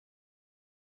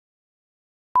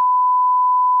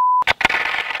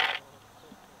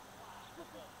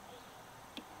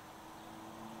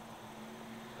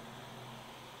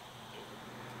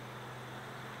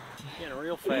Getting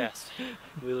real fast.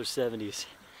 Wheeler 70s.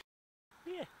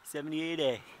 Yeah,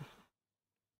 78A.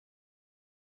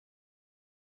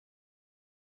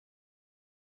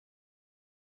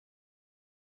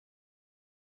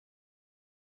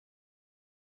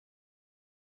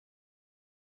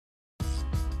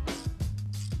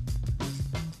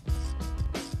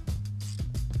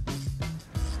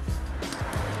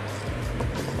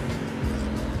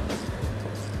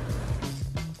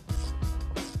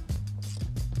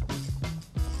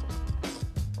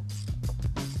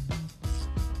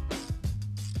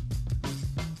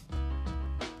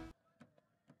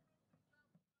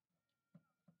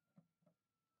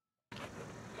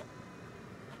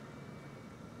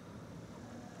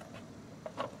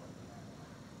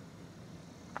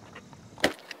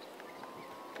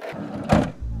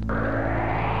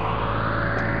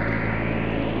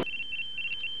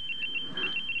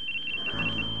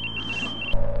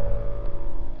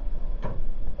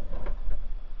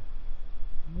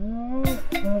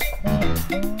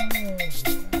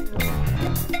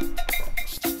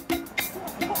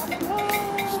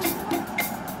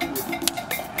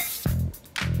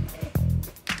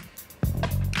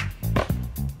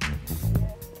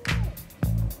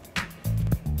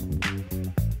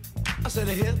 I said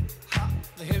a hip hop,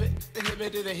 the hip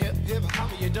it to the hip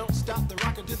hop. You don't stop the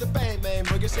rockin' to the bang bang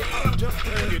boogie. Say jump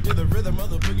boogie to the rhythm of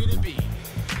the boogie to beat.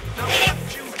 Now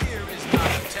what you hear is not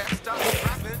a test. I'm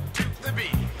rapping to the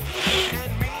beat,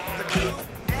 and me, the crew,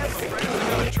 and my friends are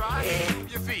gonna try to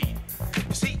move your feet.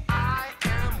 You see, I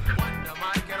am Wonder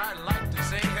Mike, and I like to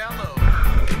say hello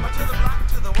to the black,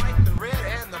 to the white, the red,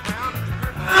 and the brown, and the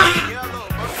purple, and the yellow.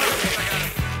 I got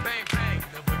bang bang,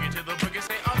 the boogie to the boogie.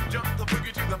 Say up jump the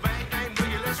boogie to the bang.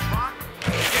 Rock,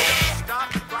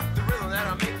 stop, rock the rhythm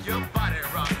that'll make your body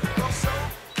rock. Well, so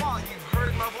far you've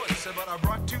heard my voice, but I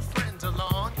brought two friends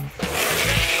along. And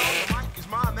the mic is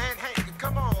my man Hank.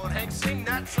 Come on, Hank, sing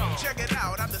that song. Check it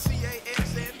out, I'm the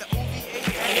CAS and the OVA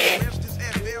and the rest is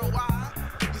FLY.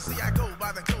 You see, I go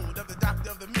by the code of the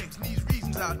doctor of the mix, and these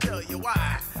reasons I'll tell you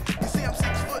why. You see, I'm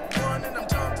 6'1" and I'm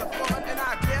tons of fun, and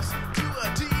I dress to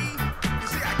a T. You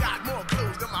see, I got more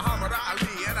clothes than Muhammad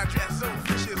Ali, and I dress so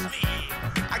viciously.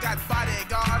 I got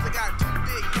bodyguards, I got two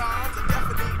big cars, I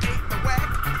definitely ain't the whack.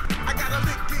 I got a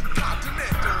Lincoln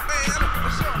Continental, man,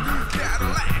 a short new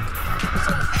Cadillac.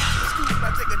 So after school, I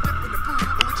take a dip in the pool,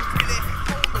 which is really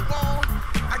on the wall.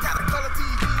 I got a color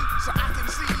TV, so I can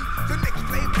see the Knicks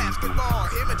play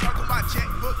basketball. Him and talk about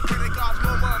checkbook, when it costs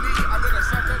more money than a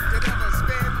sucker could ever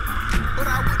spend. But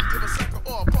I wouldn't give a sucker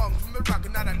or a punk from the rock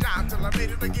and not a dime till I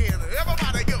made it again.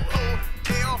 Everybody go,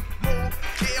 hotel,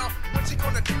 motel, what you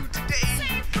gonna do today?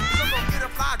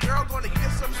 Fly girl gonna get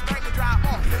some spank and drive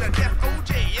off in a death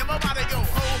OJ. Everybody go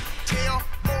hotel,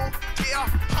 motel,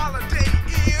 holiday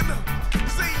inn.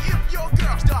 Say if your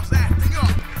girl starts acting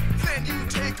up, then you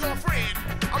take her friend.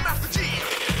 I'm Master G,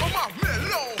 my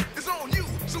mellow is on you.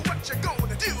 So what you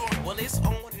gonna do? Well, it's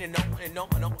on and on and on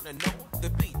and on and on. The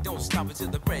beat don't stop until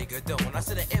the break of dawn. I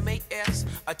said a M-A-S,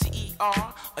 a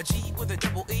T-E-R, a G with a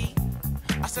double E.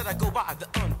 I said I go by the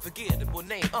unforgettable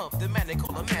name of the man they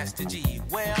call a Master G.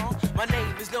 Well, my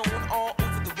name is known all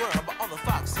over the world by all the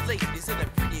foxy ladies and the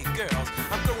pretty girls.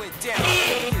 I'm going down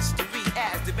in history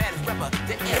as the baddest rapper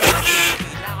that ever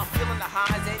lived. Now I'm feeling the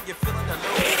highs and you're feeling the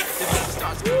lows. The beat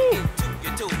starts getting into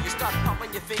your toe. You start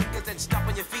pumping your fingers and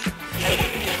stomping your feet and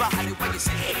moving your body while you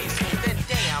sit me. So then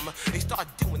damn, they start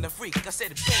doing the freak. I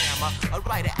said bam,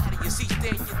 right out of your seat.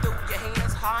 Then you throw your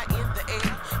hands high in the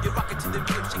air. You're rocking to the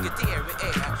rhythm, shake it there and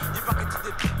air. You're rocking to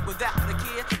the beat without a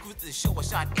care. Cruise to the show, I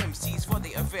shot MCs for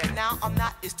the affair. Now I'm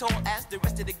not as tall as the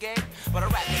rest of the gang, but I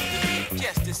rap to the beat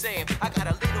just the same. I got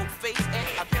a little face and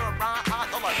a pair of rhyme eyes.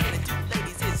 All I really do,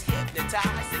 ladies, is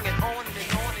hypnotize. Singing on and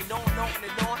on and on and on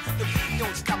and on. The beat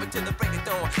don't stop until the break of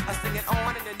dawn. I sing it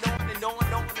on and on and on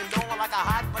and on and on like a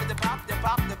hot butter. The pop, the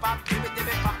pop, the pop, give it,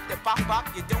 pop, the pop,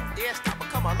 pop. You don't dare stop or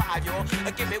come alive, y'all.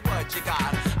 Give me what you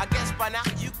got. I guess by now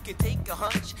you can take a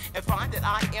hunch and find that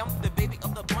I am the baby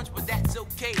of the bunch, but that's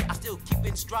okay. I still keep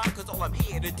in stride, cause all I'm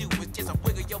here to do is just a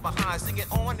wiggle your behind. Sing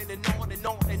it on and on and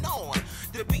on and on.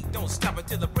 The beat don't stop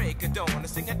until the break of dawn. I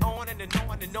sing it on and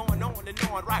on and on and on and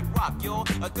on. Right, rock, y'all.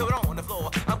 Go on the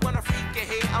floor. I'm gonna freak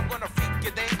you here, I'm gonna freak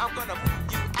you there. I'm gonna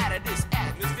move you out of this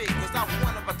atmosphere, cause I'm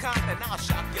one of a kind and I'll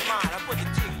shock your mind. I put the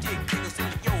jig jiggles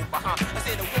in your behind. I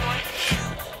said 1, 2,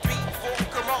 3, 4,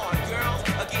 come on, girls.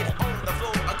 Get on the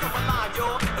floor. Come alive,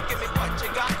 y'all. Give me what you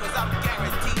got, cause I'm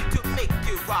guaranteed to make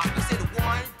you rock. I said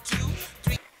 1, 2,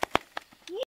 3.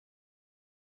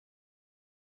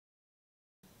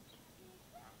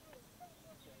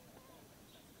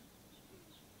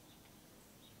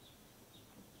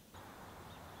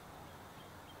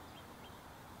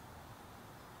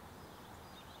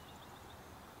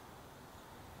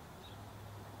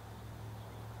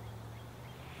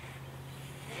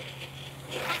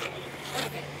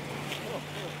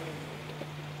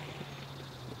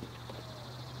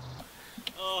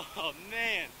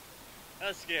 man,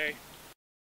 that's scary.